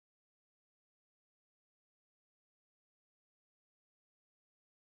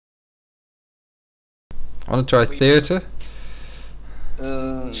Want to try theater?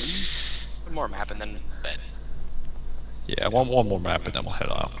 One more map and then bed. Yeah, one more map and then we'll head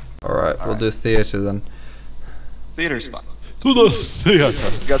off. Alright, we'll do theater then. Theater's fun. To the theater!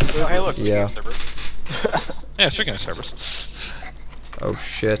 Oh, hey, look, speaking Yeah. of servers. Yeah, speaking of servers. Oh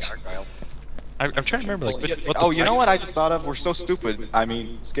shit. Argyle. I'm trying to remember, like, what Oh, you know what I just thought of? We're so stupid. I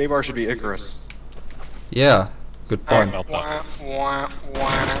mean, Skeybar should be Icarus. Yeah, good point. Well done. Wah,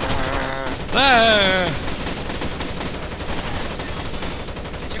 wah. Ah!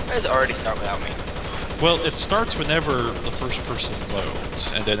 Did you guys already start without me? Well, it starts whenever the first person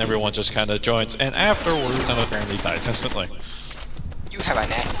loads, and then everyone just kind of joins, and afterwards, another family dies instantly. You have a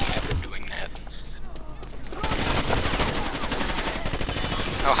nasty habit of doing that.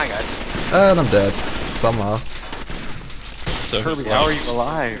 Oh, hi guys. And I'm dead. Somehow. So Kirby, how are you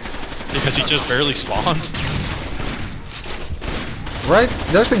alive? Because he just barely spawned. Right?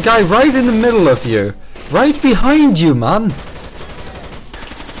 There's a guy right in the middle of you. Right behind you, man.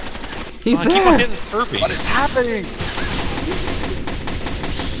 He's Keep on there. hitting Kirby. What is happening?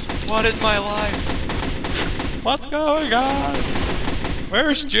 What is my life? What's going on?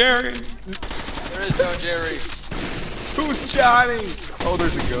 Where's Jerry? There is no Jerry. Who's Johnny? Oh,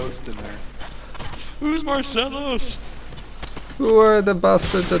 there's a ghost in there. Who's Marcelos? Who are the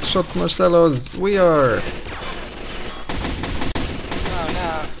bastards that shot Marcelos? We are. Oh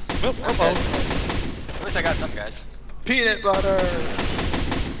no. Well, I'm dead. At least I got some guys. Peanut butter!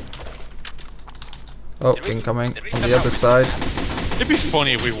 Oh, Did we- incoming did we on the somehow other win side. this map? It'd be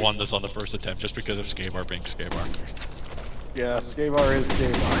funny if we won this on the first attempt just because of Skeybar being Skeybar. Yeah, Skeybar is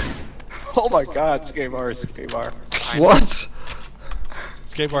Skeybar. Oh my god, Skeybar is Skeybar. What?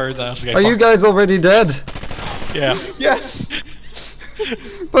 Skeybar is now Skeybar. Are you guys already dead? Yeah. Yes!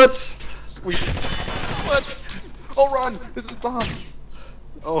 But Sweet. What? Oh, run! This is bomb!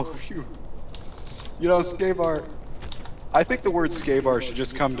 Oh, phew. You know, Skeybar... I think the word Skeybar should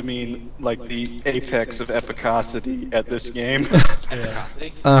just come to mean, like, the apex of epicosity at this game.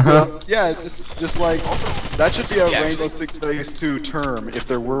 Curiosity. Yeah, just like... That should be a Yeah, Rainbow actually- Six Vegas 2 term, if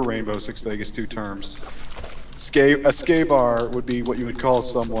there were Rainbow Six Vegas 2 terms. A Skeybar would be what you would call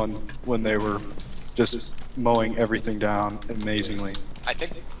someone when they were just mowing everything down amazingly. I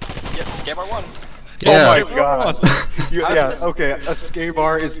think. Yep, Skeybar won. yeah. Oh my god. How Yeah, did this- okay, a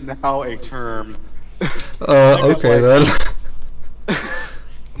Skeybar is now a term. Okay then.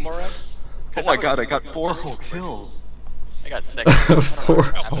 One more round? Oh my god, I got 4 whole kills. I got 6. 4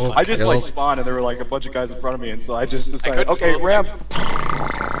 whole I just like kills. spawned and there were like a bunch of guys in front of me, and so I just decided, couldn't okay, pull- ramp.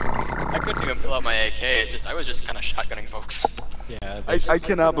 I couldn't even pull out my AK. It's just I was just kind of shotgunning folks. Yeah. I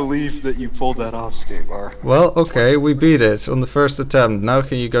cannot believe that you pulled that off, Skeybar. Well, okay, we beat it on the first attempt. Now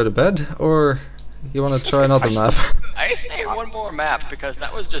can you go to bed, or you want to try another map? I say one more map because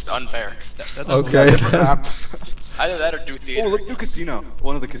that was just unfair. Okay. Map. Either that or do theater. Oh, let's do casino.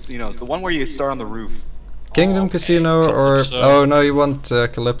 One of the casinos. The one where you start on the roof. Kingdom Okay. Casino or Calypso. oh no, you want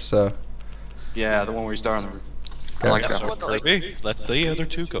Calypso. Yeah, the one where you start on the roof. Okay. I like That's that what one. the, like, Kirby, let the other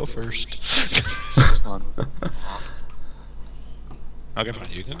two go first. This one's fun. Okay, fine.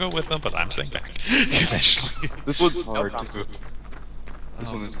 You can go with them, but I'm staying back. Eventually. This one's hard no. too.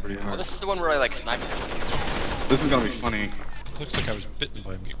 This one is pretty well, hard. this is the one where I like sniped everyone. This is gonna be funny. Looks like I was bitten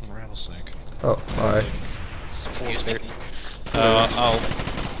by a mutant rattlesnake. Oh, alright. Excuse me.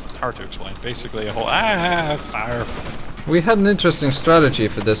 Hard to explain. Basically, a whole fire. We had an interesting strategy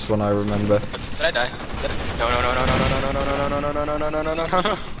for this one, I remember. Did I die? No.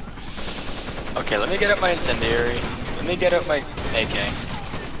 Okay, let me get up my incendiary. Let me get up my AK. I'm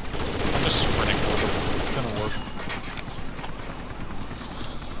just sprinting over.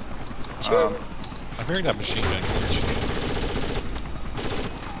 It's gonna work. I'm hearing that machine gun glitch.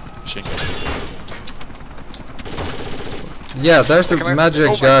 Machine gun. Yeah, there's a Come here. magic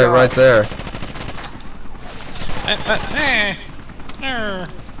Oh my guy God. right there.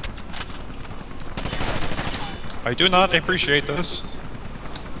 I do not appreciate this.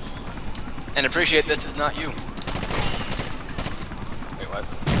 And appreciate this is not you. Wait, what?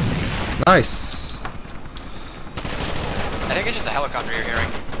 Nice. I think it's just a helicopter you're hearing.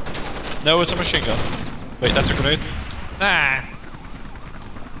 No, it's a machine gun. Wait, that's a grenade? Nah.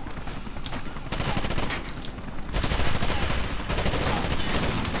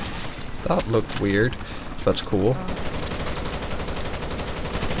 That looked weird, but cool.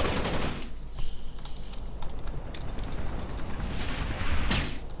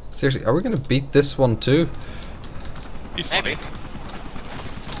 Seriously, are we gonna beat this one too? Maybe.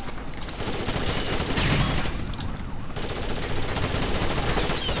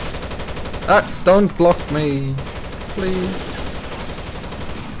 Ah, don't block me, please.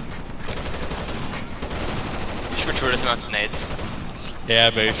 gratuitous amounts of nades. Yeah,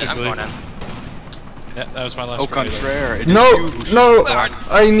 I'm basically. going in. Yeah, that was my last Au grenade. contraire. It No, is you. no,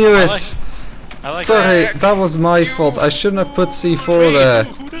 I knew I it. like- I like Sorry, that was my fault. I shouldn't have put C4 Wait, there.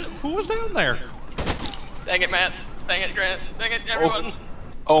 who was down there? Dang it, Matt. Dang it, Grant. Dang it, everyone.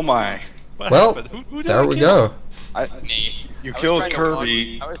 Oh my. What Well, happened? Who did there I we kill? go. Me. You I was killed trying to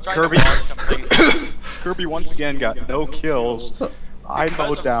Kirby. log- I was trying Kirby. to log something. Kirby once again got no kills. I Because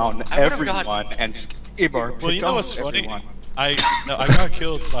mowed of- down I would've everyone, gotten- and Skeybar Well, you picked know off what's funny? everyone. I got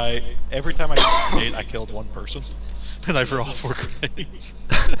killed by every time I killed a grenade, I killed one person, and I threw all 4 grenades.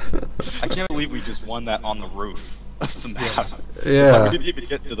 I can't believe we just won that on the roof of the map. It's like Yeah. we didn't even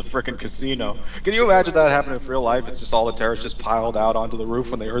get to the frickin' casino. Can you imagine that happening in real life? It's just all the terrorists just piled out onto the roof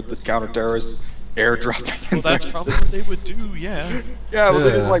when they heard the counter-terrorists airdropping. Well, that's probably what they would do. Yeah. Yeah, but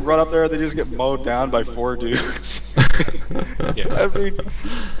they just Yeah. like run up there and they just get mowed down by 4 dudes. Yeah. I mean,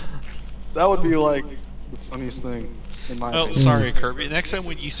 that would be like the funniest thing in my Well, opinion. sorry, Kirby. Next time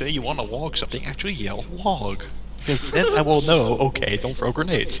when you say you want to log something, actually yell log, because then I will know. Okay, don't throw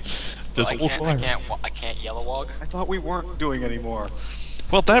grenades. Well, Just hold fire. I can't yellow log. I thought we weren't doing anymore.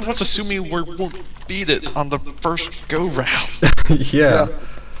 Well, that was assuming we won't beat it on the first go round. Yeah.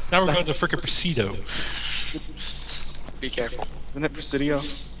 Now we're going to frickin' Presidio. Be careful. Isn't it Presidio?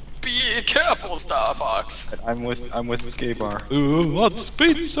 Be careful, Star Fox. I'm with Skeybar. Ooh, what's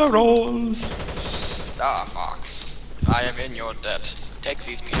pizza rolls? Star Fox. I am in your debt. Take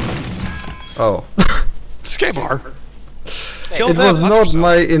these pieces. Oh. Skeybar. Kill It was not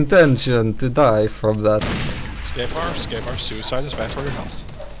my intention to die from that. Skeybar, suicide is bad for your health.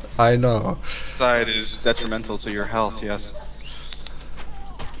 I know. Suicide is detrimental to your health, yes.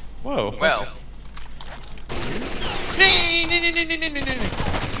 Whoa. Well,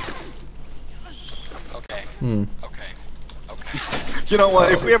 okay. Hmm. Okay. You know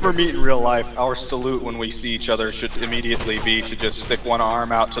what? If we ever meet in real life, our salute when we see each other should immediately be to just stick one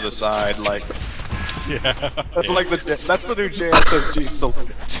arm out to the side, like Yeah. that's like that's the new JSSG salute.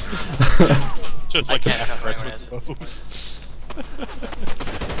 Just I like can't a cover it. reference.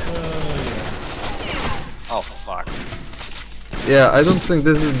 Oh fuck. Yeah, I don't think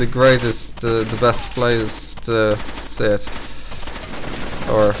this is the greatest, the best place to sit.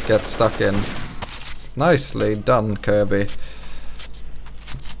 Or get stuck in. Nicely done, Kirby.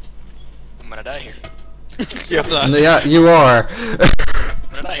 I'm gonna die here. Yeah, you are. I'm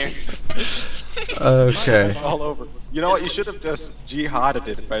gonna die here. Okay. All over. You know what? You should have just jihaded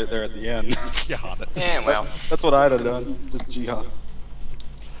it right there at the end. Yeah. Yeah, well. That's what I'd have done. Just jihad.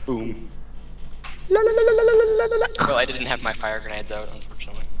 Boom. Well, I didn't have my fire grenades out,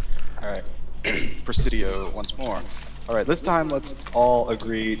 unfortunately. Alright. Presidio once more. Alright, this time let's all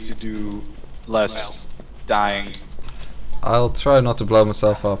agree to do less dying. I'll try not to blow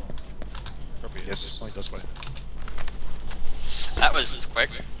myself up. Yes. Point this way. That was quick.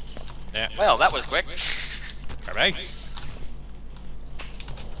 Yeah. Well, that was quick. Alright.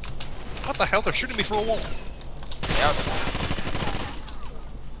 What the hell? They're shooting me through a wall. Yep.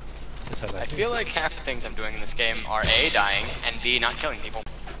 That's how that I feel like half the things I'm doing in this game are A, dying, and B, not killing people.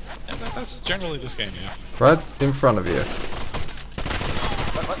 And that's generally this game, yeah. Right in front of you.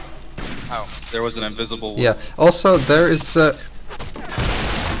 What? Oh, There was an invisible Yeah. Also, there is beside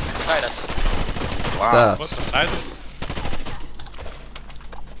us. Wow. that. What, beside us?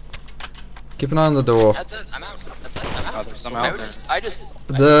 Keep an eye on the door. That's it, I'm out. That's it, I'm out. Oh, there's some out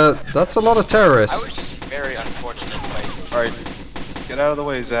there. That's a lot of I was terrorists. just very unfortunate places. Alright. Get out of the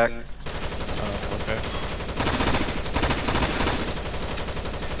way, Zach. Oh, okay.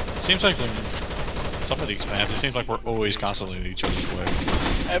 Seems like when some of these maps, it seems like we're always constantly in each other's way.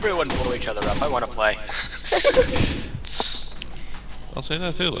 Everyone blow each other up, I wanna play. Don't say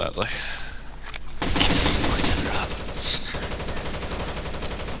that too loudly. Blow each other up.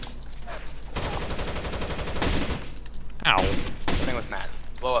 Ow. Starting with Matt.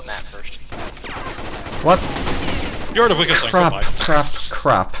 Blow up Matt first. What? You're the biggest thing. Crap, Goodbye.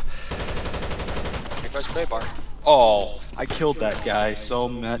 crap. Here goes Graybar. Oh, I killed that guy so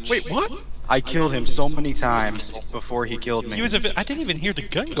much. Wait, what? I killed him so many times before he killed me. He was I didn't even hear the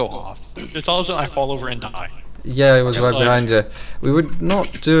gun go off. It's all of a sudden I fall over and die. Yeah, it was Just right like- behind you. We were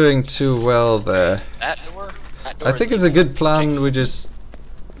not doing too well there. That door? That door I is think it's a evil. good plan. Jinxed. We just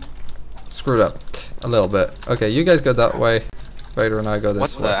screwed up a little bit. Okay, you guys go that way. Vader and I go What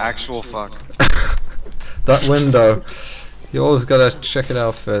this the way. actual fuck? That window. You always gotta check it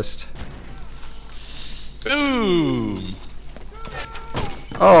out first. Boom!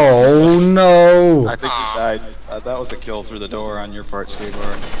 Oh no! I think you died. That was a kill through the door on your part,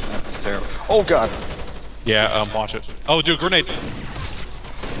 Skeybar. That was terrible. Oh god! Yeah, watch it. Oh, dude, grenade!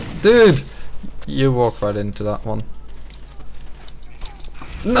 Dude! You walked right into that one.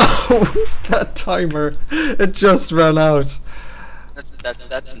 No! That timer! It just ran out.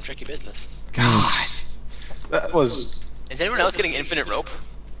 That's some tricky business. God. That was... Is anyone else getting infinite rope?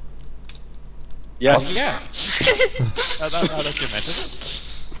 Yes. Yeah. That's documented.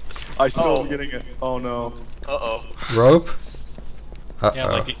 I still am getting it. Oh no. Uh-oh. Rope? Uh-oh. Yeah,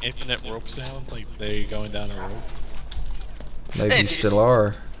 like the infinite rope sound, like they going down a rope. Maybe you still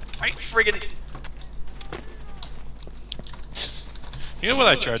are. Right friggin'. You know what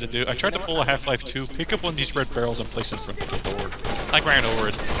I tried to do? I tried to pull a Half-Life 2, pick up one of these red barrels and place it in front of the door. I ran over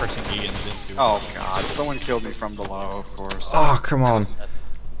it, pressing E and it didn't do it. Oh god, someone killed me from below, of course. Oh, come on.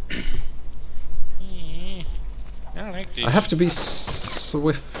 I like these. I have to be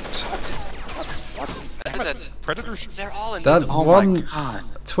swift. Predators? They're all in That Oh one my god.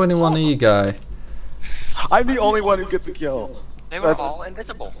 21E guy. I'm the only one who gets a kill. They were That's- all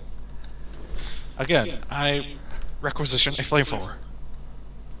invisible. Again, I requisition a flamethrower.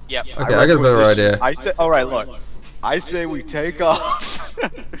 Yep. Okay, I got a better idea. I say, alright, look. I say we take off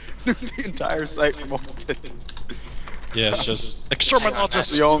the entire site from orbit. Yes, just exterminate us.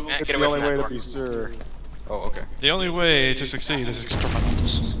 It's the only way to be sure. Oh, okay. The only way to succeed is exterminate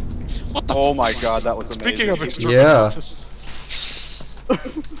us. What the? Oh my god, that was amazing. Speaking of exterminate Yeah. us.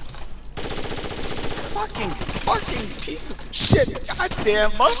 Fucking piece of shit,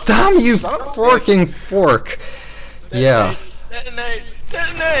 goddamn motherfucker. Damn you Son of a forking fork! Yeah. Detonate!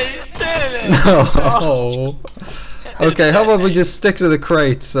 Detonate! Detonate! No. Okay, how about we just stick to the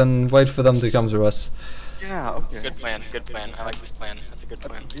crates and wait for them to come to us? Yeah, okay. Good plan, good plan. I like this plan. That's a good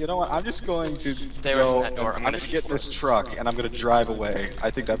plan. You know what? I'm just going to Stay away from that door. I'm gonna get this truck and I'm gonna drive away. I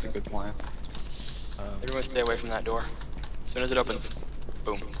think that's a good plan. Everyone stay away from that door. As soon as it opens,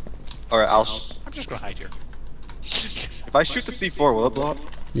 boom. Alright, I'm just gonna hide here. if I shoot the C4, will it blow up?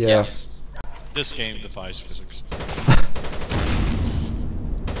 Yeah. This game defies physics.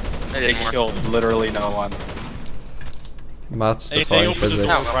 It It didn't work. killed literally no one. Matt's They defying opened the physics.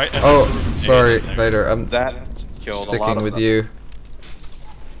 door right as Oh, the sorry, grenade Vader. I'm That killed a lot sticking of with them. you.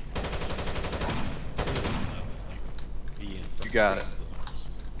 You got it.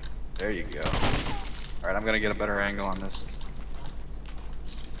 There you go. Alright, I'm gonna get a better angle on this.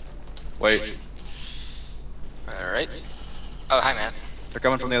 Wait, Alright. Oh, hi, Matt. they're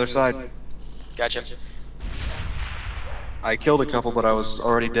coming from the other side. Gotcha. I killed a couple, but I was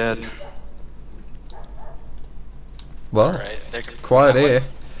already dead. Well, Alright, they're quiet oh, here.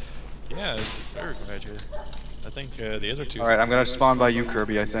 Yeah, it's very quiet here. I think the other two. Alright, I'm gonna spawn by you,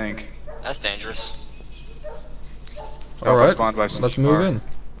 Kirby, I think. That's dangerous. I Alright, spawned by some let's move bar. in.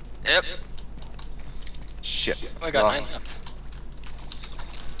 Yep. Shit. Oh, I got Lost. 9 up.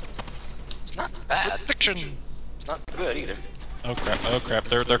 It's not bad. Fiction. It's not good either. Oh crap!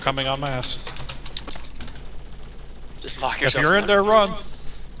 They're coming en masse. Just lock If yourself. you're in there, run.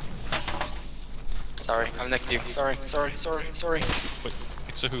 Sorry, I'm next to you. Sorry. Wait,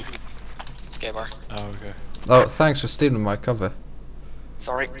 next to who? Skeybar. Oh, okay. Oh, thanks for stealing my cover.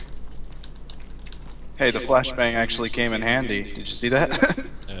 Sorry. Hey, the flashbang actually came in handy. Did you see that?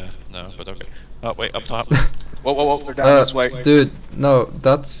 Yeah, no, but okay. Oh wait, up top. Whoa, whoa, whoa, they're down this way. Dude, no,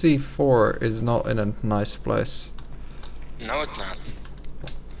 that C4 is not in a nice place. No, it's not.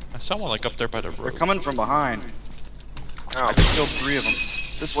 Someone like up there by the They're road. coming from behind. Oh. I just killed 3 of them.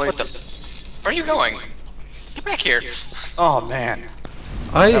 This way. What the? Where are you going? Get back here. Oh man.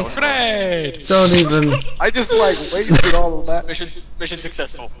 I Grenade! don't even... I just like wasted all of that. Mission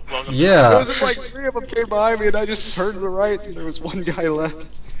successful. Welcome. There Yeah. was just like 3 of them came behind me and I just turned to the right and there was one guy left.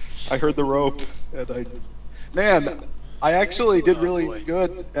 I heard the rope and Man, I actually did really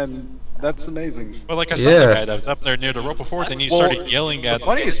good and that's amazing. Well, like I saw Yeah. the guy that was up there near the rope before, then you Well, started yelling The at.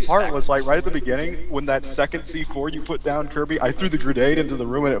 funniest part was like right at the beginning when that second C4 you put down, Kirby, I threw the grenade into the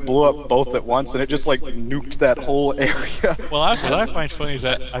room and it blew up both at once and it just like nuked that whole area. Well, what I find funny is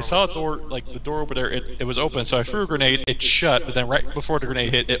that I saw a door, like the door over there, it was open, so I threw a grenade, it shut, but then right before the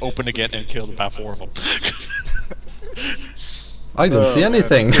grenade hit, it opened again and killed about 4 of them. I didn't see man.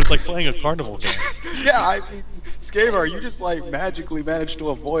 anything. It was like playing a carnival game. Yeah, I mean, Skeybar, you just like magically managed to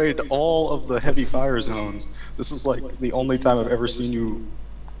avoid all of the heavy fire zones. This is like the only time I've ever seen you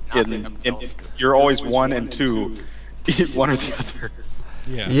in you're always 1 and 2, one or the other.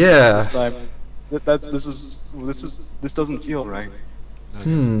 Yeah. Yeah. This time, this doesn't feel right.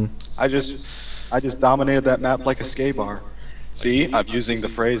 Hmm. I just dominated that map like a Skeybar. See, I'm using the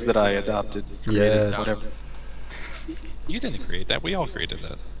phrase that I adopted. Created, Yes. Whatever. You didn't create that. We all created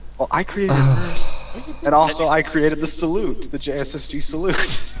that. Well, I created it first. And also, I created the salute, the JSSG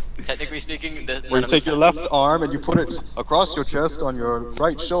salute. Technically speaking, Where you take your left arm and you put it across your chest on your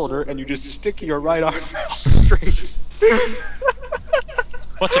right shoulder, and you just stick your right arm out straight.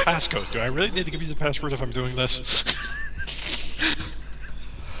 What's the passcode? Do I really need to give you the password if I'm doing this?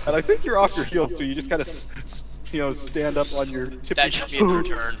 And I think you're off your heels, so you just gotta, stand up on your tippy That should be in the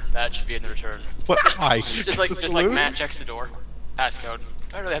return. That should be in the return. What? Why? Just like Matt checks the door. Passcode.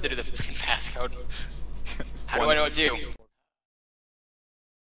 Do I really have to do the freaking passcode? How do I know what to do?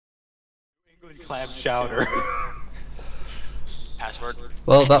 England clam chowder. Password.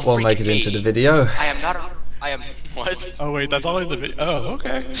 Well, that won't make it Freaking into the me. video. I am not a... I am... What? Oh wait, that's all in the video. Oh,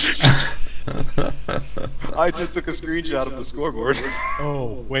 okay. I just took a screenshot of the scoreboard.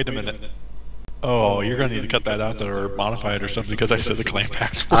 Oh, wait a minute. Oh, you're gonna need to cut that out or modify it or something because I said the claim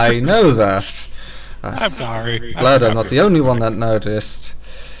password. I know that. I'm sorry. Glad I'm not the only one that noticed.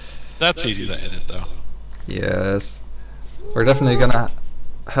 That's easy to edit though. Yes. We're definitely gonna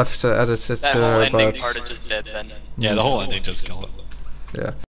have to edit it That whole ending about... part is just dead then. Yeah, the whole ending just killed it.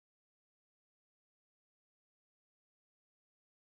 Yeah.